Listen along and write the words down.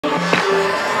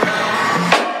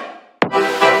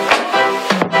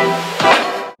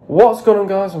What's going on,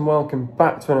 guys, and welcome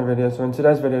back to another video. So in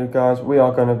today's video, guys, we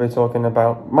are going to be talking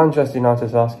about Manchester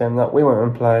United's last game that we went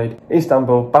and played,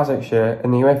 Istanbul Başakşehir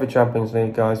in the UEFA Champions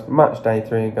League, guys. Match day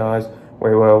 3, guys. We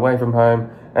were away from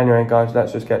home. Anyway, guys,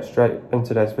 let's just get straight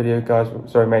into today's video, guys.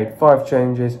 So we made 5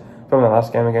 changes from the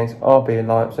last game against RB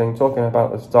Leipzig. Talking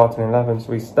about the starting 11,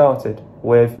 so we started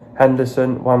with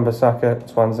Henderson, Wan-Bissaka,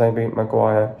 Tuanzebe,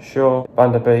 Maguire, Shaw,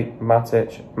 Van der Beek,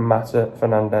 Matic, Mata,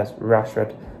 Fernandes,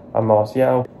 Rashford and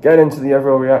Martial. Getting into the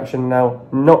overall reaction now,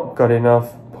 not good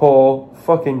enough, poor,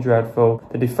 fucking dreadful.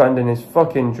 The defending is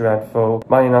fucking dreadful.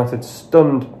 Man United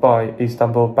stunned by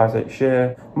Istanbul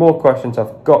Başakşehir. More questions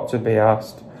have got to be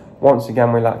asked. Once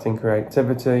again, we lacked in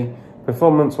creativity.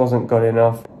 Performance wasn't good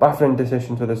enough. Baffling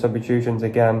decisions with the substitutions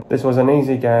again. This was an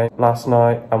easy game last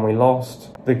night and we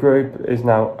lost. The group is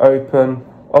now open.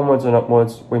 Onwards and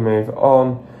upwards, we move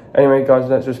on. Anyway, guys,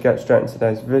 let's just get straight into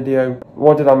today's video.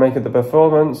 What did I make of the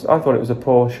performance? I thought it was a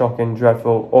poor, shocking,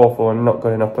 dreadful, awful and not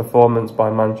good enough performance by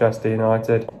Manchester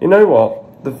United. You know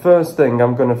what? The first thing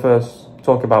I'm going to first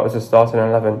talk about is the starting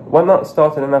 11. When that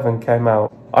starting 11 came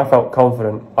out, I felt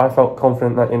confident. I felt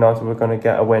confident that United were going to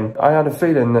get a win. I had a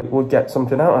feeling that we'd get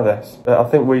something out of this. But I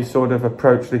think we sort of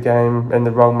approached the game in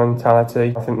the wrong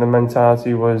mentality. I think the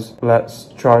mentality was, let's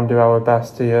try and do our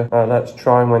best here. Let's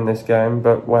try and win this game.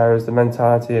 But whereas the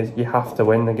mentality is, you have to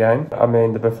win the game. I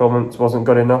mean, the performance wasn't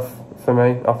good enough for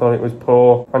me. I thought it was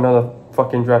poor. Another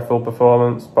fucking dreadful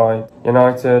performance by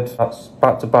United. That's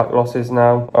back-to-back losses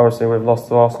now. Obviously, we've lost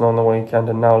to Arsenal on the weekend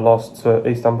and now lost to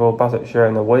Istanbul Başakşehir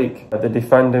in the week. The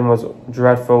defending was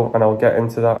dreadful, and I'll get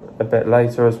into that a bit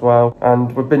later as well.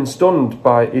 And we've been stunned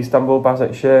by Istanbul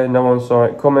Başakşehir. No one saw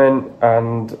it coming,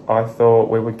 and I thought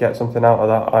we would get something out of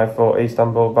that. I thought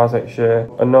Istanbul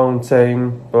Başakşehir, a known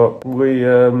team, but we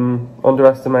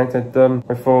underestimated them.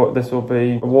 We thought this will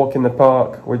be a walk in the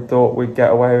park. We thought we'd get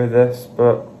away with this,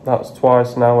 but that's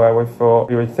twice now where we thought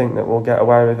we would think that we'll get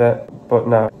away with it. But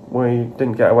no, we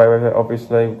didn't get away with it,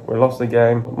 obviously. We lost the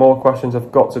game. More questions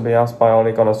have got to be asked by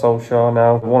Ole Gunnar Solskjaer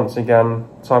now. Once again,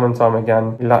 time and time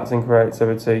again, he lacked in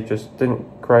creativity, just didn't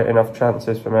create enough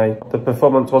chances for me. The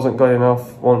performance wasn't good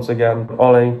enough, once again.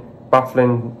 Ole,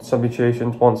 baffling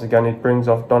substitutions, once again. He brings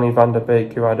off Donny van der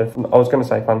Beek, who had I was going to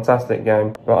say fantastic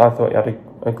game, but I thought he had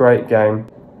a great game.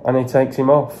 And he takes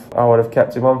him off. I would have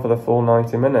kept him on for the full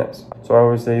 90 minutes. So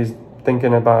obviously he's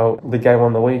thinking about the game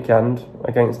on the weekend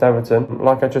against Everton.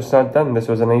 Like I just said then, this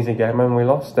was an easy game and we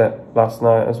lost it last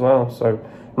night as well. So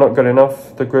not good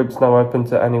enough. The group's now open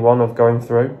to anyone of going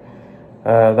through.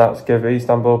 That's give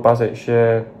Istanbul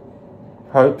Başakşehir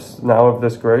hopes now of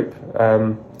this group.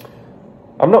 I'm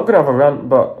not going to have a rant,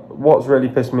 but what's really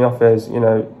pissed me off is, you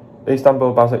know,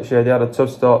 Istanbul Başakşehir, they had a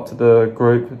tough start to the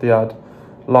group. They had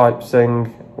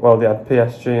Leipzig, well, they had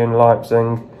PSG and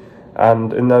Leipzig,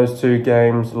 and in those 2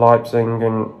 games, Leipzig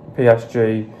and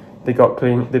PSG,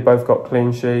 they both got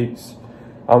clean sheets.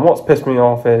 And what's pissed me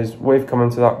off is we've come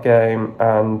into that game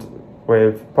and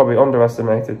we've probably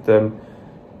underestimated them.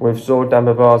 We've saw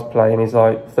Demba Ba's play and he's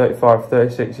like 35,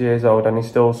 36 years old and he's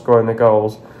still scoring the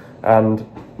goals. And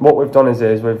what we've done is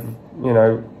we've, you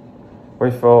know, we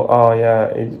thought, oh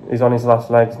yeah, he's on his last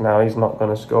legs now, he's not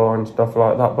going to score and stuff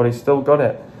like that, but he's still got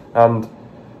it. And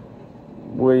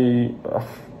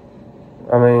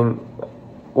I mean,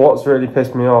 what's really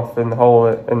pissed me off in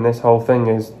this whole thing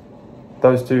is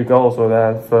those 2 goals were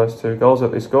their first 2 goals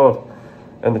that they scored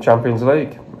in the Champions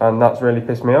League, and that's really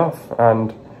pissed me off.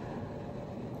 And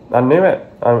I knew it.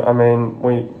 I mean,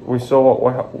 we saw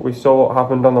what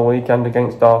happened on the weekend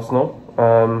against Arsenal.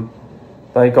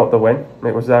 They got the win.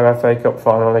 It was their FA Cup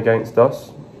final against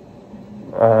us.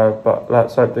 But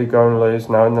let's hope they go and lose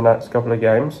now in the next couple of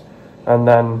games. And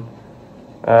then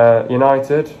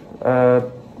United,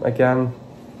 again,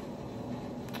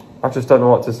 I just don't know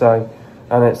what to say.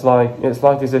 And it's like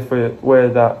as if we're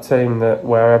that team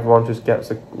where everyone just gets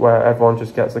the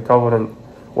confidence,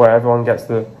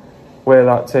 we're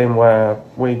that team where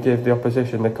we give the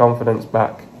opposition the confidence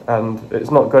back, and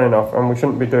it's not good enough, and we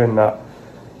shouldn't be doing that.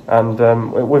 And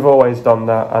we've always done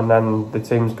that, and then the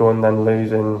teams go and then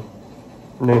lose in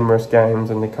numerous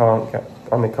games, and they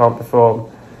can't perform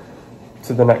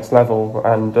to the next level.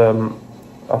 And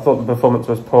I thought the performance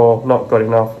was poor, not good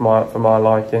enough for my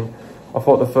liking. I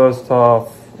thought the first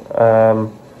half,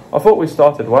 I thought we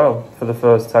started well for the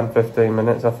first 10-15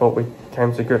 minutes. I thought we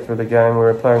came to grips with the game. We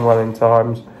were playing well in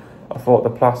times. I thought the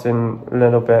passing a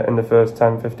little bit in the first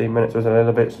 10-15 minutes was a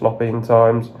little bit sloppy in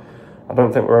times. I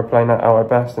don't think we were playing at our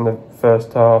best in the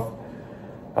first half.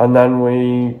 And then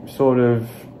we sort of,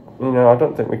 you know, I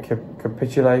don't think we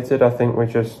capitulated. I think we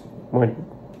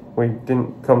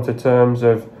didn't come to terms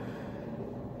of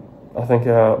I think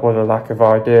it was a lack of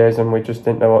ideas, and we just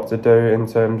didn't know what to do in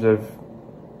terms of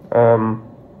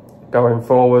going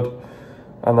forward.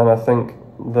 And then I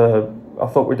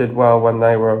thought we did well when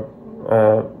they were.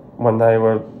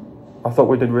 I thought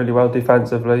we did really well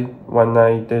defensively when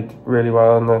they did really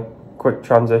well in the quick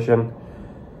transition.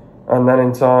 And then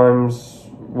in times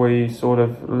we sort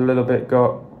of a little bit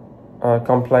got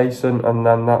complacent, and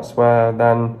then that's where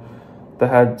then the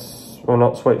heads were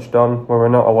not switched on, we were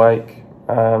not awake.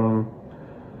 And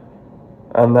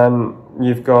then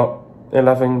you've got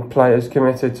 11 players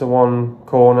committed to one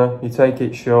corner, you take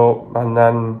it short, and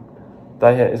then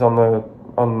they hit us on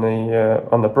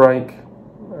the break.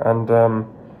 And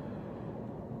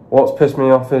what's pissed me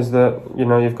off is that, you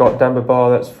know, you've got Demba Ba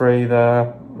that's free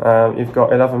there. You've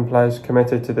got 11 players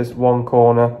committed to this one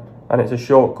corner, and it's a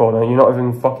short corner. You're not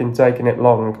even fucking taking it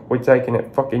long. We're taking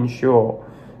it fucking short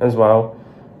as well.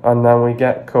 And then we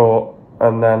get caught,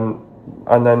 and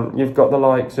then you've got the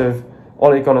likes of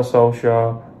Ole Gunnar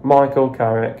Solskjaer, Michael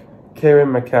Carrick,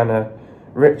 Kieran McKenna,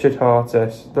 Richard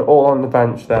Hartis. They're all on the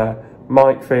bench there.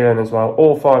 Mike Phelan as well.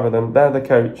 All 5 of them, they're the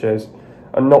coaches.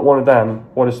 And not one of them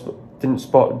didn't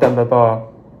spot Demba Ba.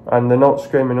 And they're not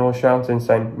screaming or shouting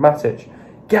saying, Matic,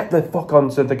 get the fuck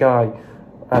onto the guy.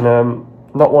 And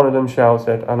not one of them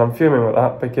shouted. And I'm fuming with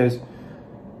that because,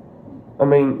 I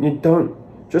mean, you don't,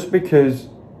 just because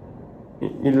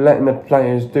you're letting the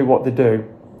players do what they do,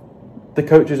 the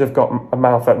coaches have got a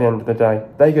mouth at the end of the day.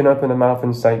 They can open their mouth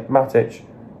and say, Matic,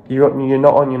 you're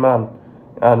not on your man.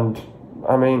 And,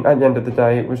 I mean, at the end of the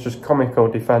day, it was just comical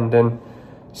defending.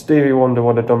 Stevie Wonder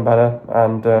would have done better.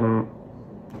 And,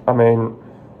 I mean,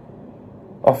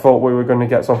 I thought we were going to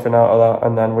get something out of that,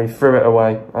 and then we threw it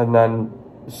away. And then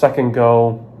second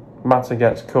goal, Mata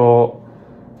gets caught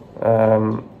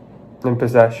in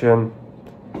possession,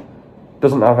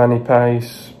 doesn't have any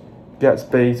pace, gets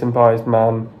beaten by his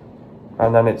man,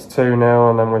 and then it's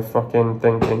 2-0, and then we're fucking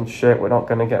thinking, shit, we're not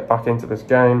going to get back into this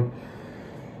game.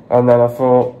 And then I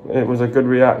thought it was a good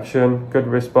reaction, good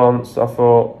response. I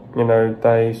thought, you know,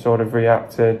 they sort of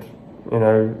reacted, you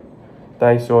know,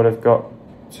 they sort of got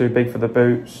too big for the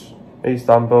boots,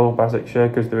 Istanbul Başakşehir,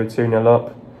 because they were 2-0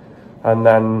 up. And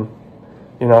then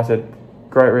United,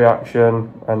 great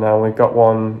reaction, and then we got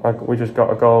one, we just got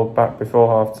a goal back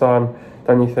before half time.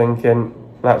 Then you're thinking,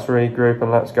 let's regroup and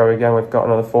let's go again. We've got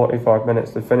another 45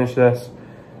 minutes to finish this.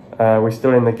 We're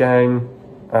still in the game,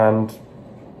 and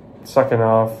second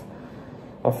half,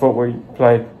 I thought we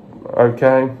played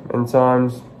okay in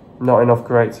times. Not enough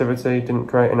creativity, didn't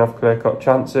create enough clear-cut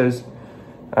chances,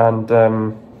 and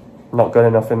not good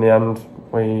enough in the end.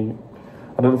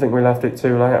 I don't think we left it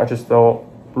too late. I just thought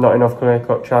not enough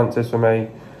clear-cut chances for me,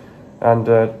 and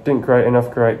didn't create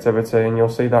enough creativity, and you'll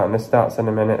see that in the stats in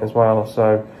a minute as well.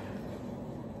 So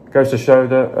goes to show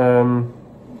that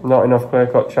not enough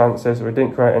clear-cut chances. We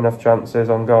didn't create enough chances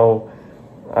on goal,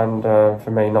 and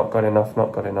for me, not good enough,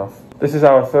 not good enough. This is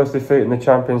our first defeat in the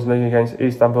Champions League against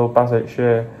Istanbul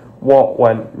Başakşehir. What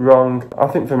went wrong? I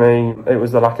think for me, it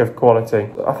was the lack of quality.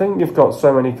 I think you've got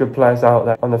so many good players out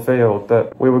there on the field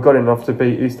that we were good enough to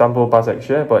beat Istanbul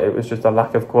Başakşehir, but it was just a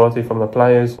lack of quality from the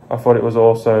players. I thought it was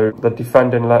also the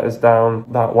defending let us down.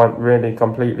 That went really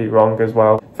completely wrong as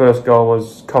well. First goal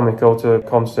was comical to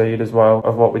concede as well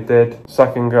of what we did.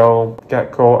 Second goal,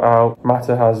 get caught out.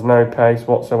 Mata has no pace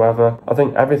whatsoever. I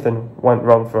think everything went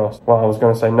wrong for us. Well, I was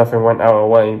going to say nothing went our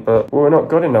way, but we were not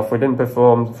good enough. We didn't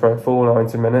perform for a full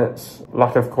 90 minutes.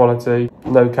 Lack of quality,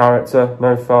 no character,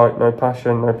 no fight, no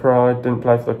passion, no pride. Didn't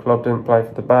play for the club, didn't play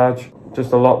for the badge.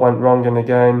 Just a lot went wrong in the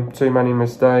game. Too many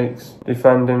mistakes.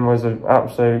 Defending was an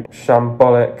absolute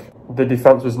shambolic. The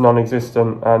defence was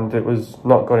non-existent, and it was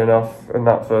not good enough in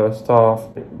that first half.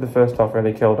 The first half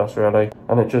really killed us, really.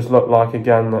 And it just looked like,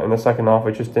 again, that in the second half,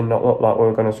 it just did not look like we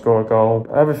were going to score a goal.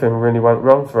 Everything really went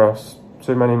wrong for us.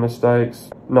 Too many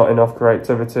mistakes, not enough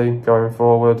creativity going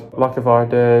forward, lack of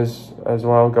ideas as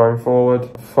well going forward.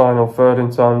 Final third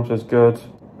in times was good,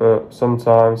 but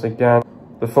sometimes, again,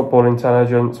 the football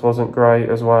intelligence wasn't great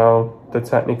as well. The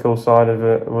technical side of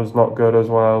it was not good as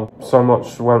well. So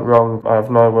much went wrong, I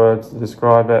have no words to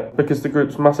describe it. Because the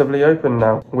group's massively open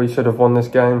now. We should have won this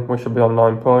game, we should be on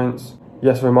 9 points.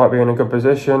 Yes, we might be in a good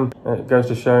position. It goes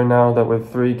to show now that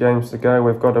with 3 games to go,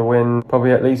 we've got to win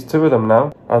probably at least 2 of them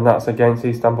now. And that's against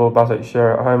Istanbul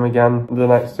Başakşehir at home again. The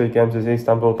next 2 games is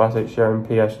Istanbul Başakşehir and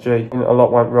PSG. A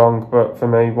lot went wrong, but for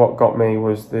me, what got me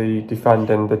was the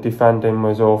defending. The defending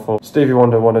was awful. Stevie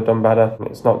Wonder would have done better.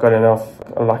 It's not good enough.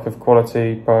 A lack of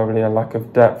quality, probably a lack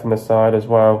of depth in the side as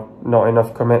well. Not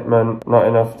enough commitment, not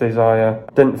enough desire.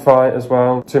 Didn't fight as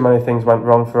well. Too many things went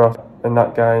wrong for us. in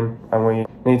that game, and we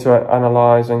need to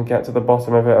analyse and get to the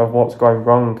bottom of it, of what's going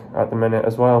wrong at the minute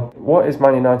as well. What is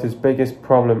Man United's biggest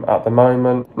problem at the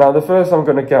moment? Now, the first I'm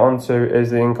going to get onto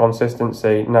is the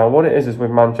inconsistency. Now, what it is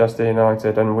with Manchester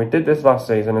United, and we did this last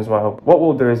season as well, what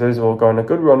we'll do is we'll go on a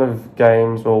good run of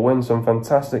games, we'll win some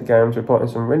fantastic games, we're putting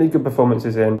some really good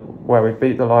performances in, where we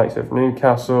beat the likes of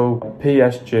Newcastle,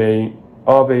 PSG,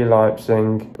 RB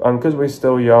Leipzig, and because we're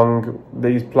still young,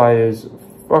 these players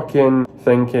fucking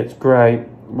think it's great.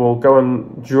 We'll go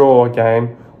and draw a game,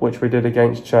 which we did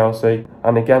against Chelsea,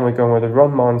 and again we're going with the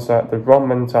wrong mindset, the wrong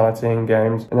mentality in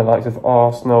games, in the likes of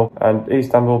Arsenal and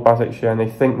Istanbul Başakşehir, and they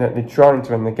think that they're trying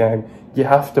to win the game. You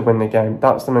have to win the game.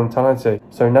 That's the mentality.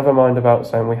 So never mind about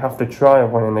saying we have to try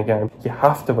of winning the game. You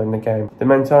have to win the game. The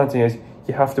mentality is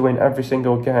you have to win every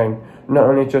single game, not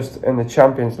only just in the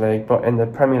Champions League, but in the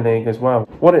Premier League as well.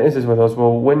 What it is with us,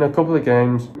 we'll win a couple of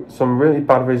games, some really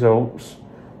bad results,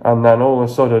 and then all of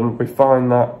a sudden we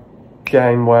find that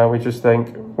game where we just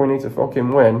think we need to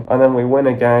fucking win, and then we win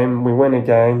a game,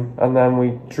 and then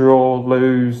we draw,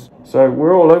 lose. So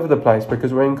we're all over the place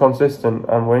because we're inconsistent,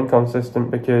 and we're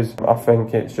inconsistent because I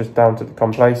think it's just down to the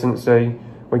complacency.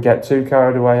 We get too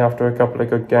carried away after a couple of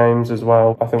good games as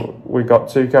well. I think we got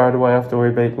too carried away after we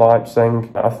beat Leipzig.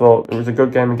 I thought it was a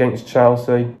good game against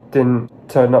Chelsea. Didn't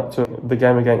turn up to the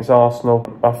game against Arsenal.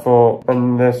 I thought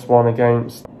in this one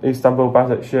against Istanbul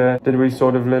Başakşehir, did we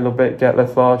sort of a little bit get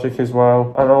lethargic as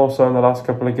well? And also in the last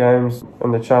couple of games,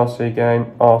 in the Chelsea game,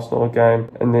 Arsenal game,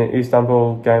 in the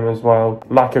Istanbul game as well.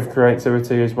 Lack of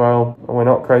creativity as well. We're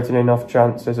not creating enough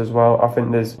chances as well. I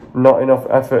think there's not enough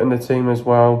effort in the team as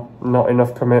well. Not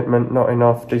enough commitment, not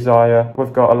enough desire.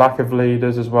 We've got a lack of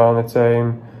leaders as well in the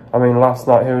team. I mean, last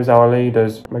night, who was our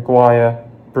leaders? Maguire,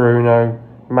 Bruno,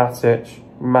 Matic,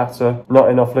 Mata. Not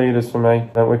enough leaders for me.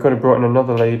 We could have brought in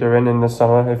another leader in the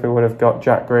summer. If we would have got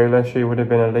Jack Grealish, he would have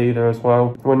been a leader as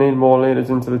well. We need more leaders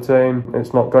into the team.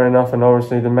 It's not good enough, and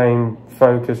obviously the main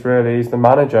focus really is the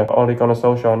manager. Ole Gunnar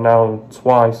Solskjaer now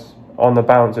twice on the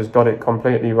bounce has got it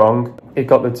completely wrong. He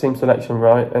got the team selection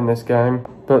right in this game,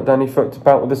 but then he fucked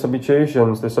about with the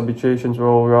substitutions. The substitutions were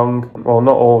all wrong. Well,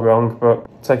 not all wrong, but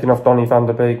taking off Donny van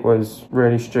der Beek was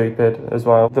really stupid as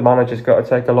well. The manager's got to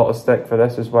take a lot of stick for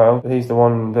this as well. He's the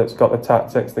one that's got the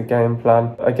tactics, the game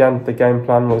plan. Again, the game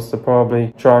plan was to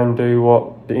probably try and do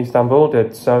what Istanbul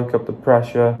did, soak up the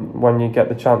pressure when you get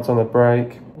the chance on the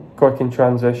break. Quick in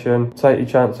transition, take your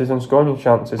chances and score your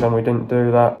chances, and we didn't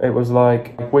do that. It was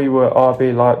like we were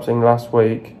RB Leipzig last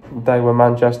week, they were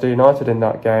Manchester United in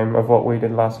that game of what we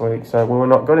did last week, so we were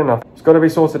not good enough. It's got to be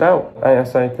sorted out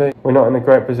ASAP. We're not in a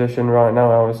great position right now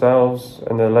ourselves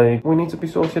in the league. We need to be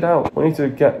sorted out. We need to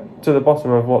get to the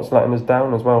bottom of what's letting us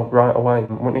down as well right away.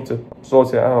 We need to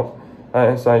sort it out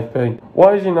ASAP.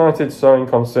 Why is United so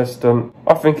inconsistent?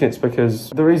 I think it's because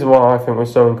the reason why I think we're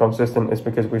so inconsistent is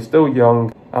because we're still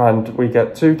young and we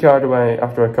get too carried away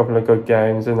after a couple of good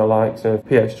games in the likes of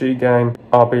PSG game,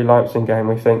 RB Leipzig game.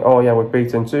 We think, oh yeah, we've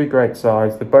beaten two great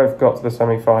sides. They both got to the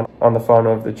semi-final and the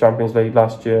final of the Champions League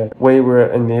last year. We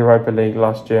were in the Europa League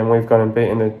last year and we've gone and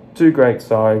beaten the two great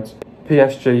sides.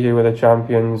 PSG, who were the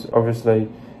champions, obviously,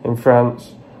 in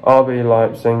France. RB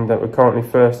Leipzig, that were currently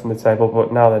first in the table,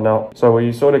 but now they're not. So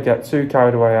we sort of get too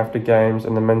carried away after games,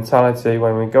 and the mentality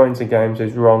when we go into games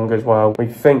is wrong as well. We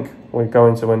think we're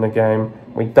going to win the game.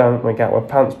 We don't. We get our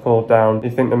pants pulled down. You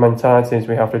think the mentality is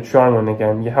we have to try and win the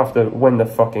game. You have to win the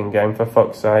fucking game, for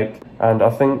fuck's sake. And I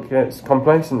think it's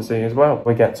complacency as well.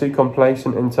 We get too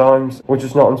complacent in times. We're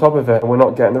just not on top of it. We're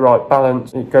not getting the right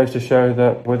balance. It goes to show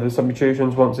that with the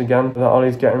substitutions, once again, that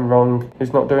Ollie's getting wrong.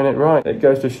 He's not doing it right. It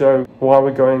goes to show why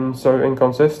we're going so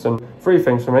inconsistent. Three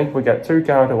things for me. We get too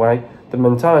carried away. The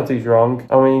mentality's wrong,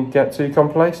 and we get too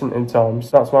complacent in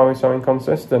times. That's why we're so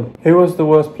inconsistent. Who was the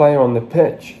worst player on the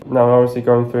pitch? Now, obviously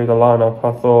going through the lineup,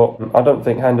 I don't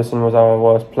think Henderson was our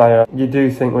worst player. You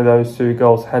do think with those two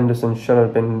goals, Henderson should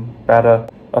have been better.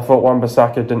 I thought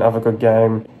Wan-Bissaka didn't have a good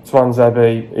game.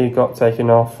 Tuanzebe, he got taken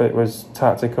off. It was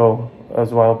tactical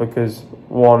as well because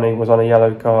one, he was on a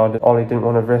yellow card. Ollie didn't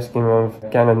want to risk him of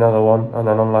getting another one, and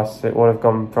then unless it would have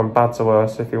gone from bad to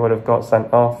worse if he would have got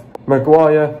sent off.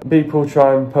 Maguire, people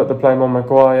try and put the blame on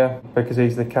Maguire because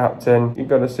he's the captain. You've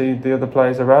got to see the other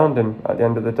players around him. At the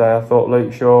end of the day, I thought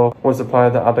Luke Shaw was the player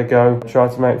that had a go,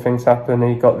 tried to make things happen.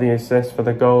 He got the assist for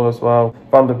the goal as well.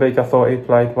 Van der Beek, I thought he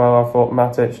played well. I thought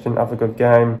Matic didn't have a good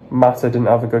game. Mata didn't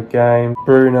have a good game.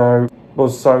 Bruno,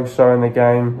 was so-so in the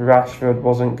game. Rashford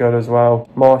wasn't good as well.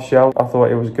 Martial, I thought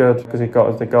he was good because he got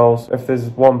us the goals. If there's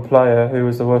one player who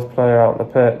was the worst player out on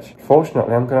the pitch,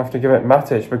 fortunately I'm going to have to give it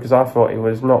Matic, because I thought he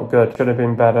was not good. Should have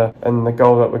been better. And the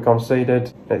goal that we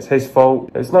conceded, it's his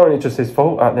fault. It's not only just his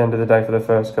fault at the end of the day for the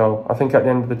first goal. I think at the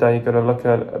end of the day you've got to look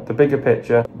at the bigger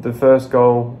picture. The first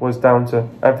goal was down to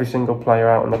every single player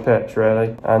out on the pitch,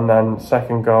 really. And then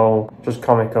second goal, just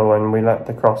comical, and we let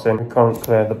the cross in. We couldn't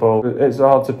clear the ball. It's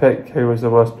hard to pick who was the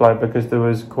worst player, because there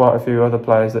was quite a few other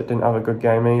players that didn't have a good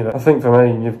game either. I think for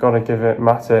me, you've got to give it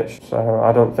Matic. So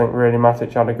I don't think really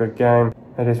Matic had a good game.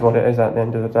 It is what it is at the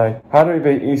end of the day. How do we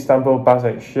beat Istanbul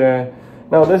Başakşehir?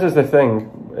 Now, this is the thing.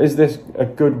 Is this a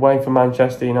good way for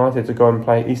Manchester United to go and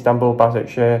play Istanbul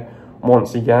Başakşehir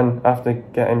once again after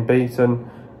getting beaten?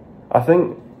 I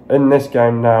think in this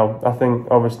game now, I think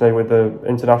obviously with the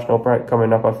international break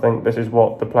coming up, I think this is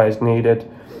what the players needed.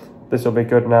 This will be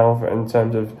good now in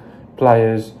terms of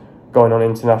players going on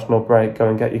international break. Go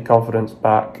and get your confidence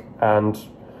back and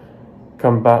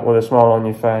come back with a smile on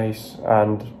your face.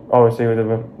 And obviously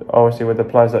with the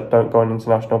players that don't go on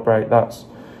international break, that's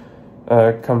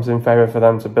comes in favour for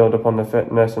them to build up on the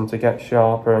fitness and to get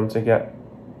sharper and to get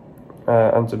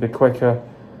and to be quicker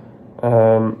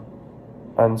and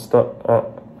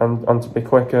to be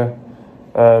quicker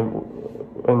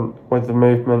and with the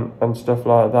movement and stuff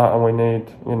like that. And we need,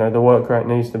 the work rate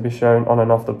needs to be shown on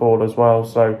and off the ball as well.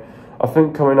 So I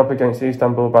think coming up against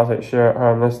Istanbul Başakşehir at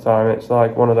home this time, it's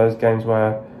like one of those games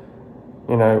where,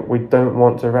 we don't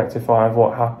want to rectify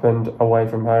what happened away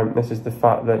from home. This is the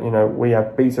fact that,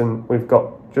 we've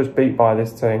got just beat by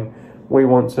this team. We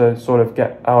want to sort of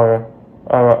get our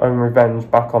own revenge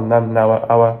back on them now at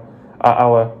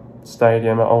our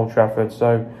stadium at Old Trafford.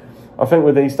 So I think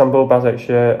with Istanbul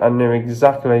Başakşehir, I knew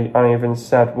exactly, I even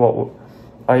said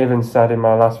in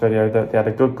my last video that they had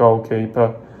a good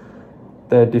goalkeeper.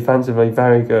 They're defensively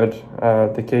very good.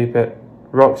 They keep it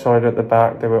rock solid at the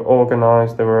back. They were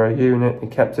organised, they were a unit, they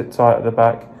kept it tight at the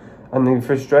back, and they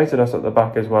frustrated us at the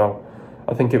back as well.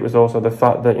 I think it was also the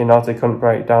fact that United couldn't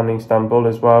break down Istanbul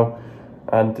as well,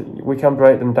 and we can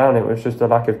break them down. It was just a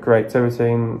lack of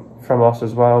creativity from us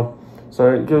as well.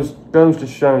 So it just goes to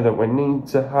show that we need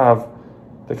to have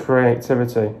the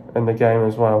creativity in the game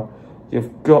as well.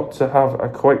 You've got to have a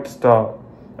quick start.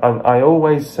 And I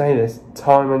always say this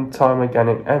time and time again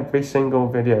in every single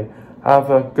video.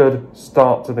 Have a good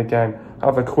start to the game.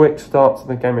 Have a quick start to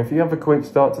the game. If you have a quick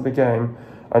start to the game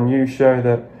and you show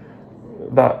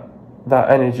that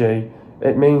energy,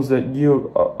 it means that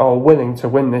you are willing to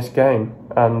win this game.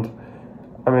 And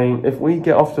I mean, if we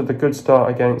get off to the good start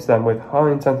against them with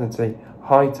high intensity,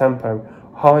 high tempo,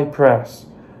 high press,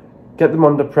 get them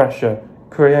under pressure,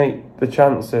 create the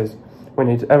chances. We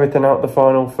need everything out the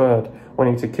final third. We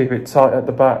need to keep it tight at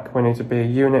the back. We need to be a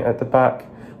unit at the back.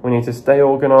 We need to stay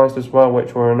organised as well,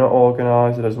 which we're not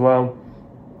organised as well.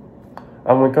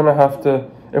 And we're going to have to,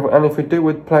 if we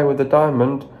do play with the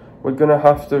diamond, we're going to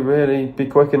have to really be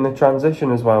quick in the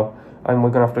transition as well. And we're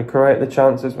going to have to create the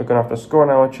chances. We're going to have to score on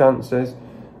our chances.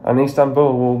 And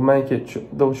Istanbul will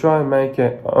they'll try and make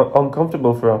it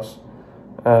uncomfortable for us.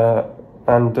 I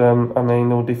mean,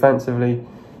 they'll defensively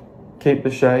keep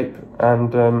the shape.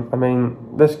 And, I mean,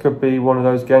 this could be one of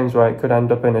those games where it could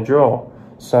end up in a draw.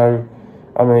 So,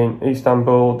 I mean,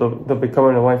 Istanbul, they'll be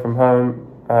coming away from home.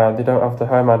 They don't have the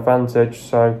home advantage.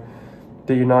 So,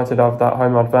 do United have that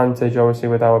home advantage? Obviously,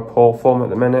 with our poor form at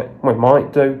the minute, we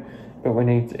might do. But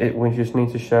we just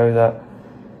need to show that.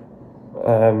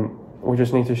 We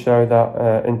just need to show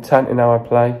that intent in our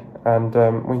play, and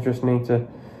we just need to,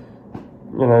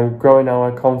 grow in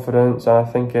our confidence. And I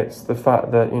think it's the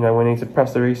fact that we need to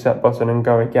press the reset button and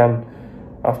go again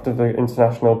after the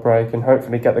international break, and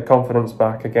hopefully get the confidence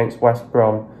back against West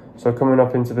Brom. So coming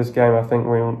up into this game, I think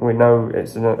we know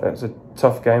it's a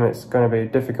tough game. It's going to be a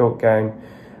difficult game.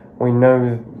 We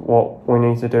know what we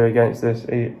need to do against this.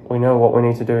 We know what we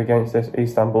need to do against this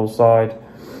Istanbul side,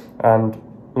 and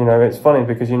it's funny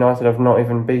because United have not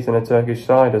even beaten a Turkish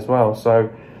side as well. So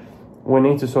we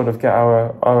need to sort of get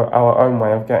our own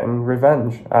way of getting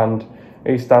revenge. And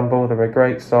Istanbul, they're a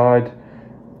great side.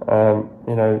 They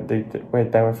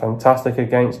were fantastic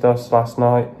against us last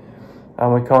night,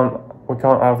 and we can't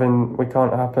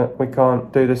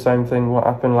do the same thing what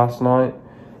happened last night.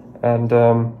 And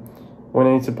we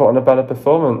need to put on a better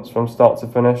performance from start to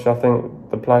finish. I think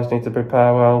the players need to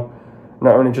prepare well,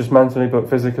 not only just mentally but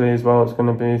physically as well. It's going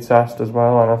to be a test as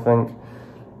well, and I think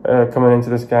coming into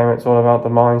this game, it's all about the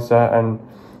mindset. And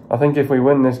I think if we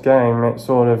win this game, it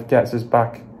sort of gets us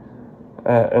back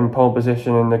in pole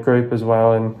position in the group as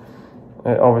well. And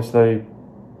obviously,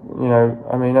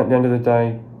 I mean, at the end of the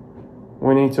day,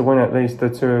 we need to win at least the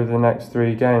 2 of the next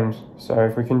 3 games. So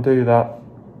if we can do that,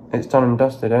 it's done and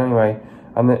dusted anyway.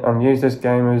 And use this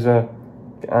game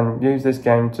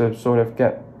to sort of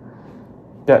get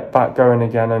back going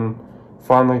again, and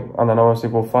then obviously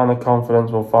we'll find the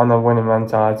confidence, we'll find the winning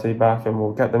mentality back, and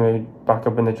we'll get the mood back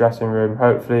up in the dressing room.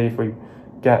 Hopefully, if we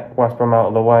get West Brom out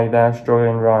of the way, they're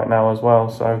struggling right now as well.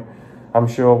 So I'm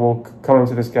sure we'll come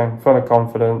into this game full of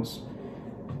confidence,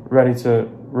 ready to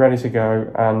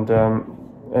go, and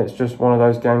it's just one of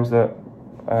those games that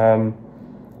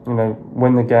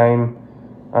win the game,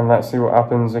 and let's see what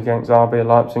happens against RB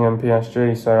Leipzig and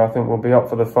PSG. So I think we'll be up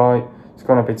for the fight. It's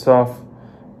going to be tough,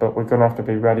 but we're going to have to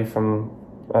be ready from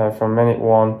minute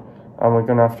 1, and we're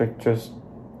going to have to just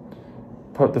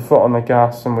put the foot on the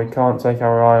gas, and we can't take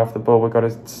our eye off the ball. We've got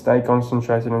to stay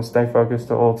concentrated and stay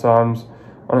focused at all times.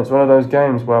 And it's one of those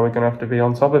games where we're going to have to be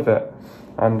on top of it.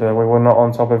 And we were not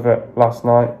on top of it last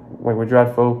night. We were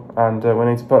dreadful, and we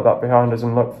need to put that behind us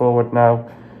and look forward now.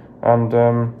 And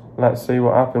let's see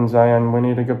what happens, and we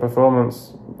need a good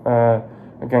performance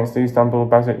against Istanbul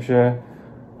Başakşehir,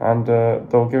 and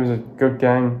they'll give us a good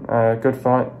game, a good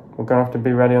fight. We're going to have to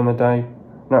be ready on the day,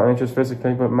 not only just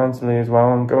physically but mentally as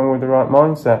well, and going with the right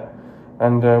mindset,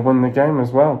 and win the game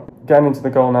as well. Getting into the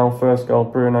goal now, first goal,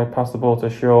 Bruno passed the ball to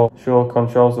Shaw. Shaw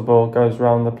controls the ball, goes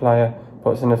round the player,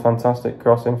 puts in a fantastic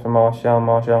cross in for Martial.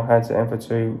 Martial heads it in for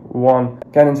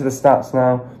 2-1. Getting into the stats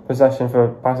now, possession for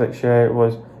Başakşehir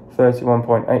was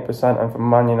 31.8%, and for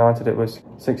Man United it was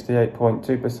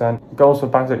 68.2%. Goals for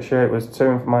Başakşehir it was 2,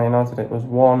 and for Man United it was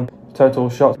 1. Total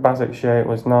shots for Başakşehir it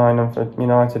was 9, and for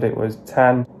United it was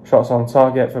 10. Shots on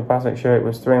target for Başakşehir it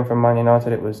was 3, and for Man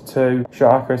United it was 2.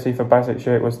 Shot accuracy for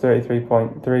Başakşehir it was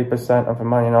 33.3%, and for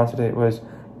Man United it was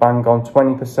bang on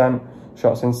 20%.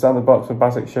 Shots inside the box for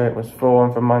Başakşehir it was 4,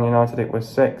 and for Man United it was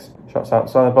 6. Shots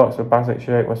outside the box for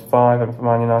Başakşehir it was 5, and for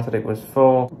Man United it was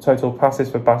 4. Total passes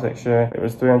for Başakşehir it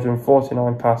was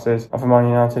 349 passes, and for Man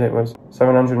United it was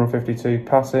 752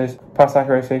 passes. Pass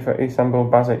accuracy for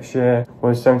Istanbul Başakşehir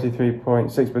was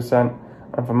 73.6%,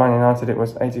 and for Man United it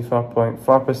was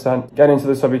 85.5%. Getting into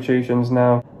the substitutions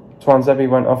now. Tuanzebe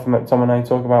went off for McTominay.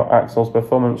 Talk about Axel's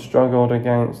performance. Struggled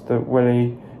against the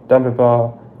Willy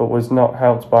Demba, but was not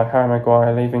helped by Harry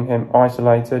Maguire, leaving him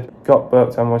isolated. Got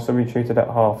booked and was substituted at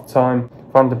half-time.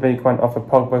 Van der Beek went off for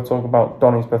Pogba. Talk about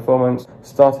Donny's performance.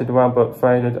 Started well but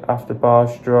faded after Bar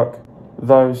struck.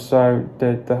 Though so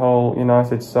did the whole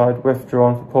United side,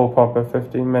 withdrawn for Paul Pogba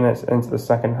 15 minutes into the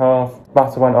second half.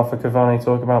 Mata went off for Cavani.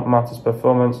 Talk about Mata's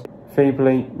performance.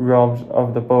 Feebly robbed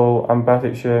of the ball, and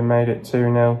Başakşehir made it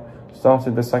 2-0.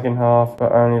 Started the second half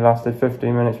but only lasted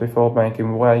 15 minutes before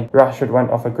making way. Rashford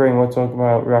went off for Greenwood. Talk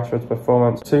about Rashford's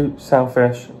performance. Too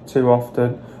selfish, too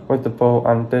often with the ball,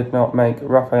 and did not make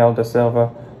Rafael da Silva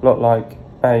look like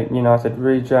a United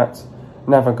reject.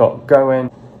 Never got going.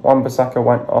 Wan-Bissaka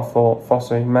went off for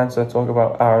Fosu Mensah. Talk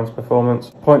about Aaron's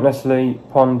performance. Pointlessly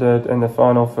pondered in the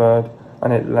final third,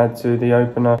 and it led to the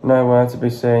opener. Nowhere to be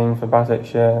seen for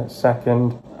Başakşehir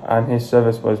second, and his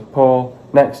service was poor.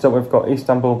 Next up, we've got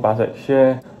Istanbul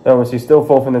Başakşehir. They're obviously still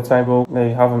fourth in the table.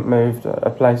 They haven't moved a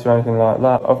place or anything like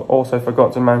that. I've also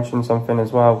forgot to mention something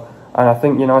as well. And I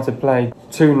think United played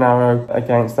too narrow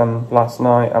against them last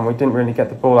night, and we didn't really get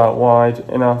the ball out wide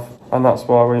enough. And that's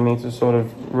why we need to sort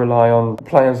of rely on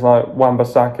players like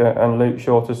Wan-Bissaka and Luke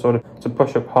Shaw to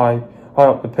push up high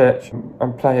up the pitch,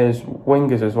 and play as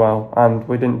wingers as well, and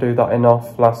we didn't do that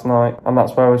enough last night, and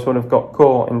that's where we sort of got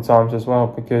caught in times as well,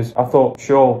 because I thought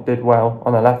Shaw did well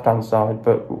on the left hand side,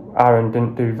 but Aaron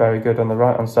didn't do very good on the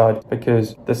right hand side,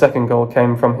 because the second goal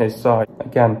came from his side.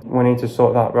 Again, we need to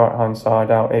sort that right hand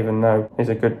side out, even though he's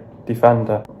a good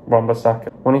defender,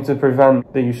 Wan-Bissaka. We need to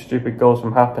prevent these stupid goals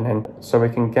from happening, so we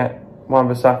can get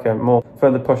Wan-Bissaka more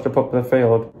further pushed up the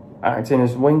field, acting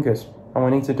as wingers. And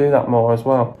we need to do that more as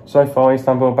well. So far,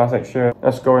 Istanbul Başakşehir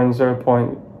are scoring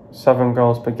 0.7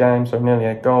 goals per game, so nearly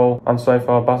a goal. And so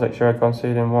far, Başakşehir are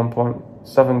conceding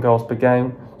 1.7 goals per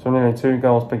game, so nearly 2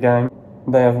 goals per game.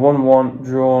 They have won 1,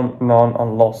 drawn none,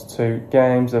 and lost 2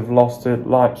 games. They've lost to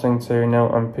Leipzig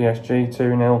 2-0 and PSG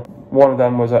 2-0. One of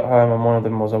them was at home and one of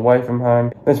them was away from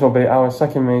home. This will be our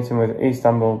second meeting with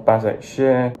Istanbul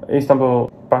Başakşehir. Istanbul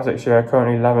Başakşehir are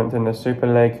currently 11th in the Super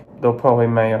League. They'll probably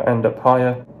may end up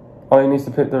higher. He needs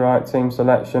to pick the right team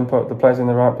selection, put the players in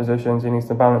the right positions. He needs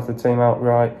to balance the team out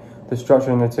right. The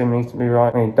structure in the team needs to be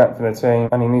right. We need depth for the team,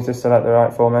 and he needs to select the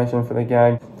right formation for the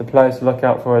game. The players to look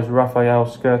out for is Rafael,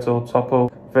 Skrtel,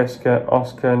 Topol, Viska,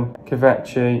 Oskan,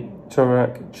 Kvetchi,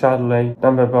 Turek, Chadley,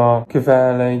 Demba,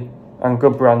 Kuveli, and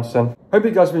Gudbranson. Hope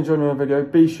you guys have enjoyed my video.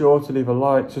 Be sure to leave a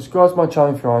like, subscribe to my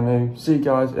channel if you are new. See you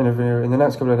guys in a video in the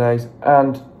next couple of days,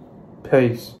 and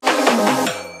peace.